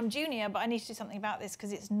 I'm junior, but I need to do something about this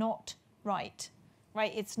because it's not right,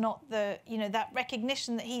 right? It's not the, you know, that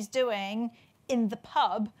recognition that he's doing in the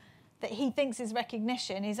pub that he thinks is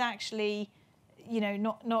recognition is actually, you know,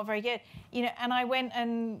 not very good. You know, and I went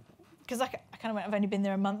and, because I kind of went, I've only been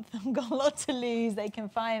there a month, I've got a lot to lose, they can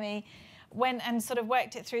fire me. Went and sort of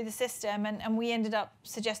worked it through the system, and we ended up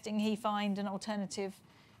suggesting he find an alternative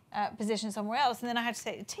position somewhere else. And then I had to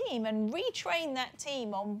take the team and retrain that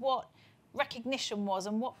team on what recognition was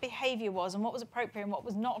and what behaviour was and what was appropriate and what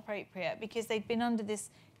was not appropriate, because they'd been under this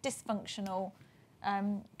dysfunctional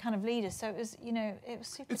kind of leader. So it was, you know, it was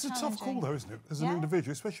super It's a challenging. tough call, though, isn't it? As an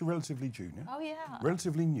individual, especially relatively junior, Oh, yeah.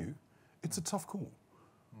 relatively new, it's a tough call.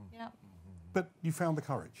 Yeah. But you found the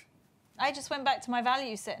courage. I just went back to my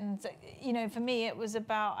value set, and, you know, for me it was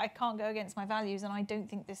about, I can't go against my values and I don't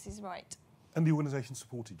think this is right. And the organisation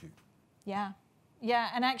supported you. Yeah. Yeah,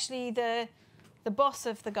 and actually the boss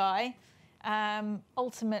of the guy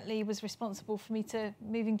ultimately was responsible for me to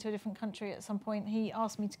moving to a different country at some point. He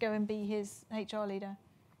asked me to go and be his HR leader.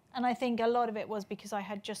 And I think a lot of it was because I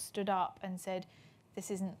had just stood up and said,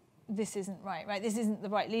 this isn't right? This isn't the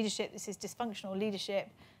right leadership, this is dysfunctional leadership.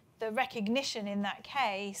 The recognition in that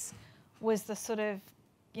case was the sort of,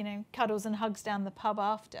 you know, cuddles and hugs down the pub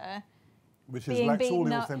after. Which is lacks all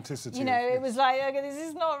the up. authenticity. You know, it was like, okay, this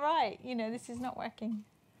is not right. You know, this is not working.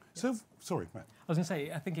 So, sorry, Matt. I was going to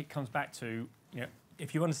say, I think it comes back to, you know,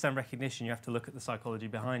 if you understand recognition, you have to look at the psychology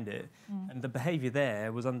behind it. And the behaviour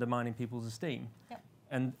there was undermining people's esteem. Yep.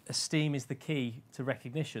 And esteem is the key to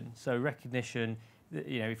recognition. So recognition,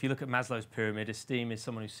 you know, if you look at Maslow's pyramid, esteem is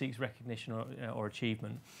someone who seeks recognition or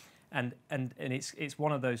achievement. And it's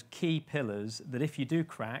one of those key pillars that if you do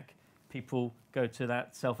crack, people go to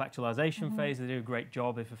that self-actualization phase, they do a great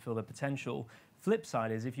job, they fulfill their potential. Flip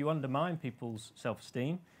side is if you undermine people's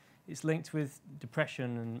self-esteem, it's linked with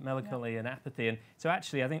depression and melancholy and apathy. And so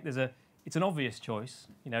actually I think it's an obvious choice.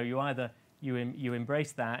 You know, you either you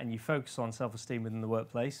embrace that and you focus on self-esteem within the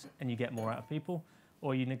workplace and you get more out of people,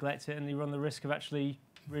 or you neglect it and you run the risk of actually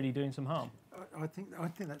really doing some harm. I think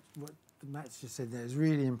that's what Matt's just said there is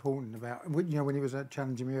really important about, you know, when he was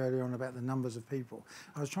challenging me earlier on about the numbers of people.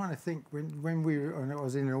 I was trying to think when I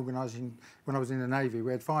was in an organisation, when I was in the Navy,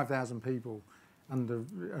 we had 5,000 people under,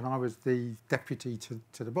 and I was the deputy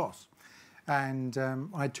to the boss. And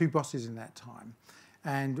I had two bosses in that time.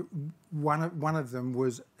 And one of them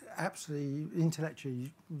was absolutely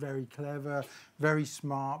intellectually very clever, very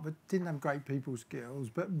smart, but didn't have great people skills,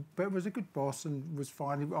 but was a good boss and was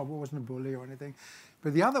fine. I wasn't a bully or anything.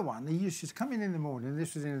 But the other one, he used to come in the morning,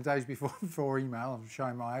 this was in the days before email, I'm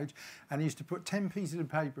showing my age, and he used to put 10 pieces of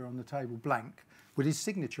paper on the table, blank, with his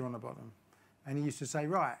signature on the bottom. And he used to say,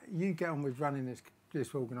 right, you get on with running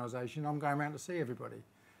this organisation, I'm going around to see everybody.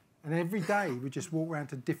 And every day he would just walk around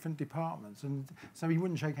to different departments. And so he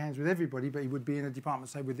wouldn't shake hands with everybody, but he would be in a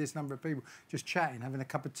department, say, with this number of people, just chatting, having a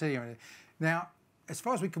cup of tea. Now, as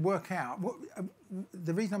far as we could work out,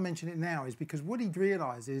 the reason I mention it now is because what he'd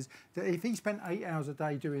realise is that if he spent 8 hours a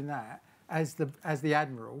day doing that as the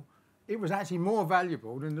Admiral, it was actually more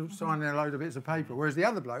valuable than signing a load of bits of paper. Whereas the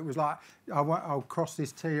other bloke was like, I'll cross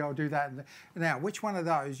this T, I'll do that. Now, which one of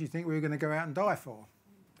those do you think we were going to go out and die for?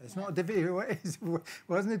 It's not a difficult.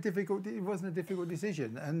 It wasn't a difficult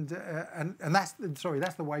decision, and that's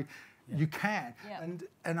the way you can. Yeah.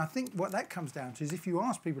 And I think what that comes down to is if you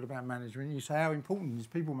ask people about management, and you say how important is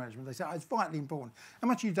people management, they say it's vitally important. How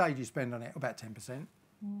much of your day do you spend on it? About 10%.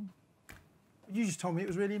 You just told me it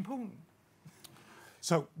was really important.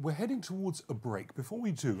 So we're heading towards a break. Before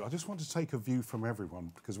we do, I just want to take a view from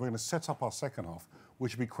everyone because we're going to set up our second half,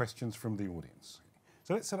 which will be questions from the audience.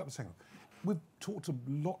 So let's set up the second half. We've talked a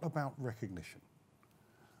lot about recognition.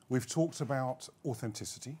 We've talked about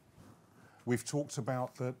authenticity. We've talked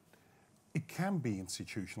about that it can be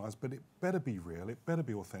institutionalised, but it better be real, it better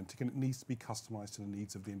be authentic, and it needs to be customised to the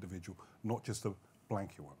needs of the individual, not just a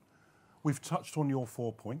blanket one. We've touched on your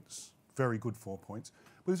 4 points, very good 4 points,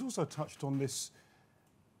 but we've also touched on this,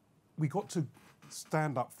 we got to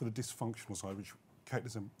stand up for the dysfunctional side, which Kate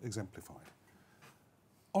has exemplified.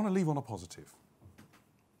 I want to leave on a positive.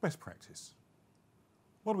 Best practice.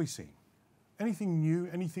 What are we seeing? Anything new,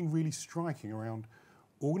 anything really striking around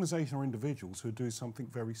organisation or individuals who are doing something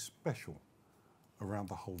very special around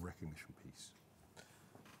the whole recognition piece?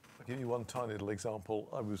 I'll give you one tiny little example.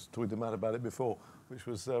 I was talking to Matt about it before, which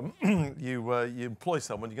was you employ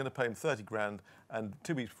someone, you're going to pay them 30 grand, and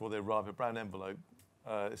 2 weeks before they arrive, a brown envelope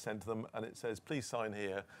is sent to them, and it says, please sign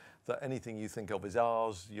here that anything you think of is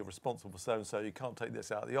ours, you're responsible for so-and-so, you can't take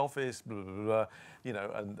this out of the office, blah, blah, blah, blah, you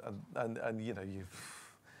know, and you know, you.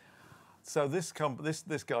 So this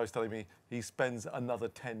guy's telling me he spends another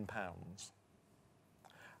 £10,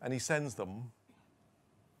 and he sends them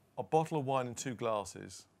a bottle of wine and 2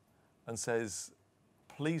 glasses, and says,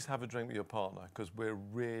 please have a drink with your partner because we're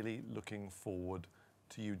really looking forward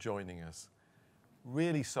to you joining us.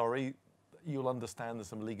 Really sorry, you'll understand there's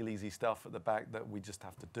some legalese stuff at the back that we just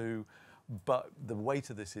have to do, but the weight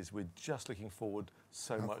of this is we're just looking forward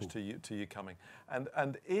so much to you coming.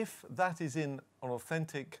 And if that is in an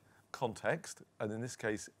authentic context, and in this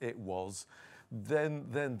case it was, then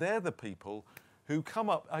they're the people who come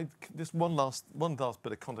up. Just one last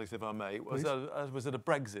bit of context, if I may. I was at a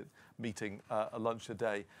Brexit meeting, a lunch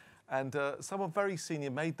today, and someone very senior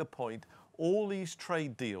made the point, all these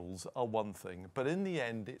trade deals are one thing, but in the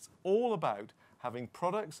end, it's all about having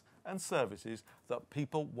products and services that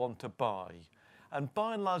people want to buy. And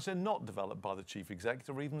by and large, they're not developed by the chief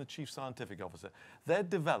executive or even the chief scientific officer. They're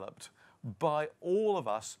developed by all of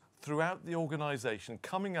us throughout the organisation,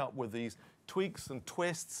 coming up with these tweaks and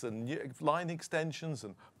twists and line extensions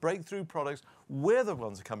and breakthrough products. We're the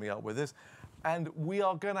ones coming up with this, and we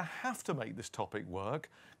are going to have to make this topic work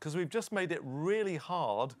because we've just made it really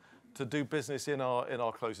hard to do business in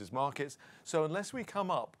our closest markets. So unless we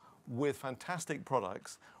come up with fantastic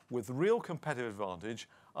products with real competitive advantage,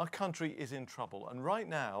 our country is in trouble. And right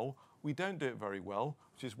now, we don't do it very well,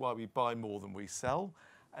 which is why we buy more than we sell.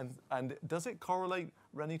 And does it correlate,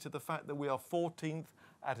 Rennie, to the fact that we are 14th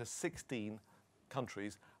out of 16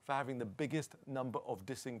 countries for having the biggest number of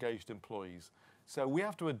disengaged employees? So we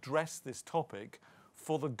have to address this topic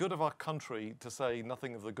for the good of our country, to say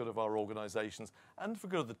nothing of the good of our organisations, and for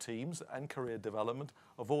good of the teams and career development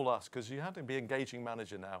of all us, because you have to be an engaging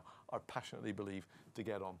manager now, I passionately believe, to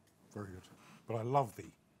get on. Very good. But I love the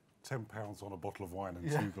 £10 on a bottle of wine and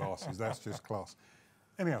 2 glasses. That's just class.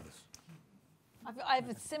 Any others? I have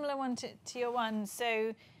a similar one to your one.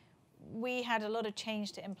 So we had a lot of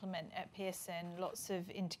change to implement at Pearson, lots of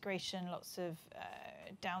integration, lots of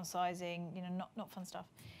downsizing, you know, not fun stuff.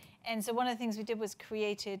 And so one of the things we did was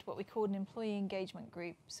created what we called an employee engagement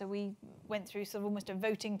group. So we went through sort of almost a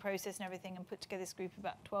voting process and everything and put together this group of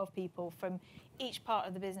about 12 people from each part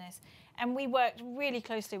of the business. And we worked really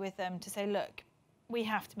closely with them to say, look, we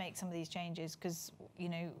have to make some of these changes because, you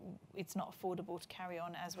know, it's not affordable to carry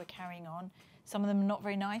on as we're carrying on. Some of them are not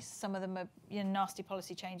very nice. Some of them are, you know, nasty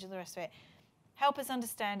policy changes, the rest of it. Help us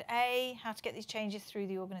understand, A, how to get these changes through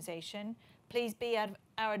the organisation. Please be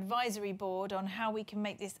our advisory board on how we can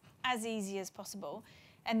make this as easy as possible.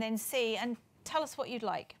 And then C, and tell us what you'd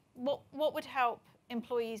like. What would help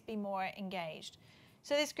employees be more engaged?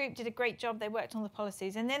 So this group did a great job. They worked on the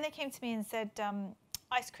policies. And then they came to me and said,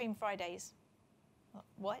 ice cream Fridays.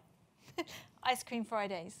 What? Ice cream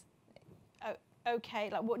Fridays. Oh, okay,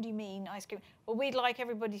 like what do you mean ice cream? Well, we'd like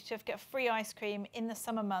everybody to get free ice cream in the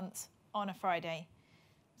summer months on a Friday.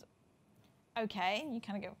 Okay, you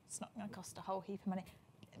kind of go, it's not going to cost a whole heap of money.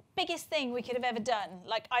 Biggest thing we could have ever done,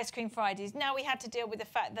 like ice cream Fridays. Now we had to deal with the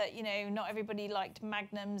fact that, you know, not everybody liked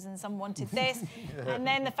Magnums and some wanted this. And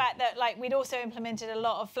then the fact that, like, we'd also implemented a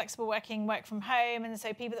lot of flexible working, work from home. And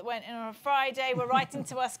so people that weren't in on a Friday were writing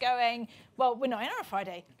to us going, well, we're not in on a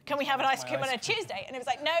Friday. Can we have an ice cream on a Tuesday? And it was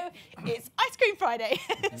like, no, it's ice cream Friday.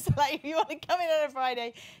 So, like, if you want to come in on a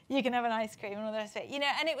Friday, you can have an ice cream and all the rest of it. You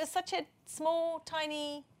know, and it was such a small,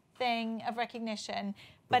 tiny thing of recognition,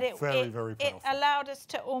 but it allowed us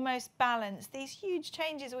to almost balance these huge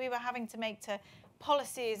changes we were having to make to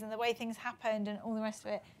policies and the way things happened and all the rest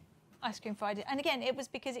of it. Ice cream Friday. And again, it was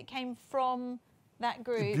because it came from that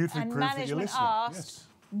group and management asked,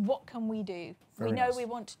 what can we do? We know we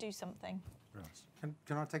want to do something.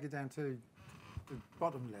 Can I take it down to the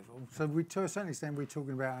bottom level? So to a certain extent, we're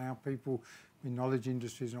talking about how people in knowledge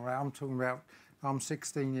industries and all that. I'm talking about, I'm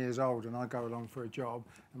 16 years old and I go along for a job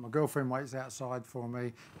and my girlfriend waits outside for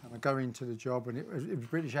me and I go into the job and it was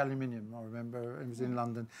British Aluminium, I remember. It was in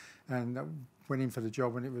London and went in for the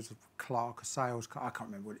job and it was a clerk, a sales clerk. I can't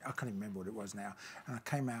even remember what it was now. And I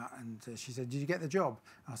came out and she said, did you get the job?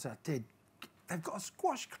 I said, I did. They've got a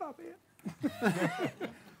squash club here.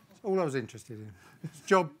 That's all I was interested in.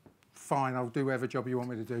 Job, fine, I'll do whatever job you want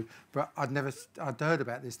me to do. But I'd heard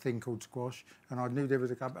about this thing called squash and I knew there was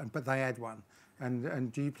a club, but they had one.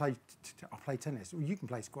 And do you play? I play tennis. Well, you can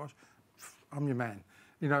play squash. I'm your man.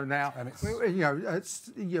 You know, now, And it's-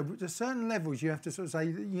 you know, at certain levels you have to sort of say,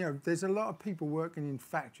 you know, there's a lot of people working in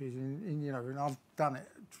factories, you know, and I've done it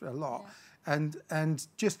a lot. Yeah. And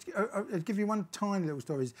just, I'll give you one tiny little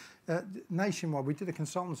story. Nationwide, we did a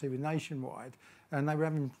consultancy with Nationwide, and they were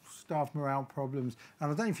having staff morale problems.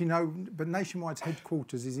 And I don't know if you know, but Nationwide's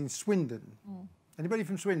headquarters is in Swindon. Anybody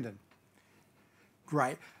from Swindon?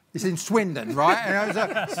 Great. It's in Swindon, right?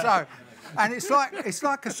 And it's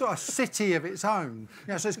like a sort of city of its own.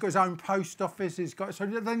 You know, so it's got its own post office. So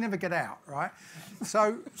they never get out, right?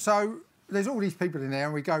 So there's all these people in there,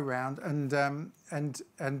 and we go round, and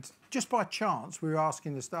just by chance we were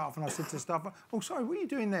asking the staff, and I said to the staff, "Oh, sorry, what are you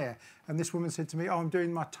doing there?" And this woman said to me, "Oh, I'm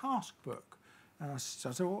doing my task book." And I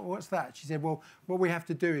said, "What's that?" She said, "Well, what we have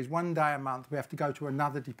to do is one day a month we have to go to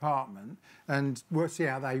another department and we'll see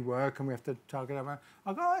how they work, and we have to target them."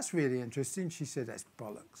 I go, "Oh, that's really interesting." She said, "That's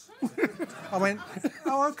bollocks." I went,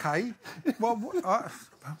 "Oh, okay. Well,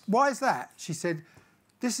 why is that?" She said,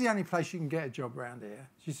 "This is the only place you can get a job around here."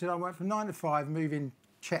 She said, "I work from 9 to 5, moving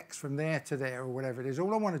checks from there to there or whatever it is.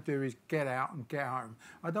 All I want to do is get out and get home.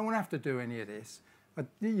 I don't want to have to do any of this. I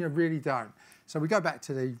really don't." So we go back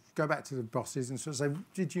to the bosses and sort of say,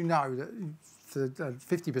 "Did you know that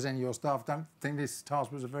 50% of your staff don't think this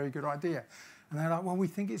task was a very good idea?" And they're like, "Well, we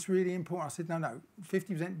think it's really important." I said, "No,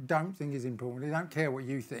 50% don't think it's important. They don't care what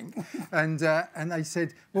you think." And they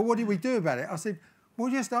said, "Well, what do we do about it?" I said, "Well,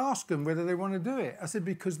 just ask them whether they want to do it." I said,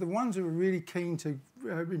 "Because the ones who are really keen to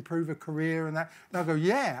improve a career and that, they'll go,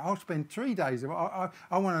 yeah, I'll spend 3 days. I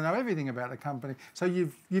want to know everything about the company." So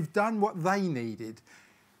you've done what they needed.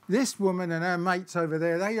 This woman and her mates over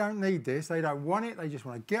there, they don't need this. They don't want it. They just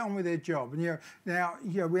want to get on with their job. And now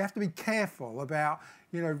we have to be careful about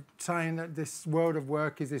saying that this world of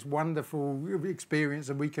work is this wonderful experience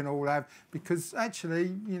that we can all have, because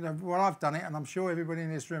actually, well, I've done it, and I'm sure everybody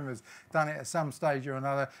in this room has done it at some stage or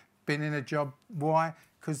another. Been in a job. Why?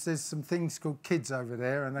 Because there's some things called kids over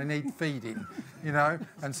there, and they need feeding,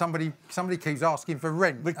 and somebody keeps asking for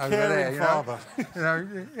rent the over caring there. father.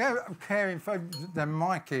 Yeah, I'm caring for. They're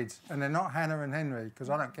my kids, and they're not Hannah and Henry,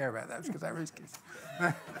 because I don't care about those, because they're his kids.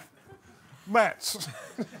 Matt.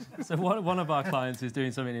 So one of our clients is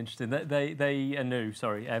doing something interesting. They are new.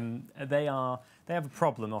 Sorry, they have a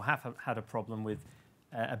problem, or have had a problem with.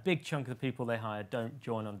 A big chunk of the people they hire don't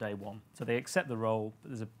join on day one. So they accept the role,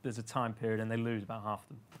 but there's a time period, and they lose about half of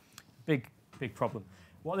them. Big problem.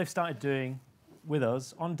 What they've started doing with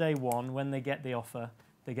us, on day one, when they get the offer,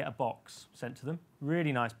 they get a box sent to them,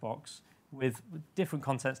 really nice box, with different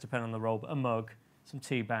contents depending on the role, but a mug, some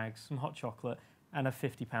tea bags, some hot chocolate, and a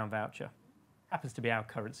 £50 voucher. Happens to be our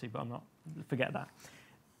currency, but forget that.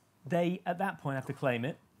 They, at that point, have to claim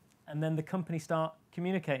it, and then the company start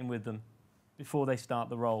communicating with them before they start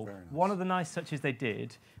the role. Very nice. One of the nice touches they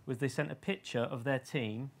did was they sent a picture of their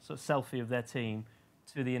team, sort of selfie of their team,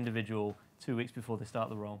 to the individual 2 weeks before they start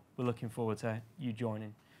the role. We're looking forward to you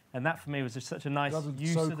joining. And that, for me, was just such a nice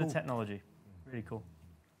use of the technology. Really cool.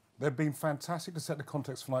 They've been fantastic to set the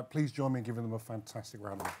context for tonight. Please join me in giving them a fantastic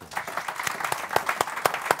round of applause.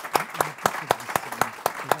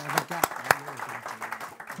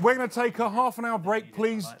 We're going to take a half-an-hour break.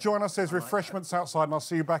 Please join us. There's refreshments outside, and I'll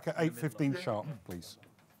see you back at 8:15 sharp, please.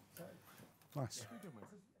 Nice.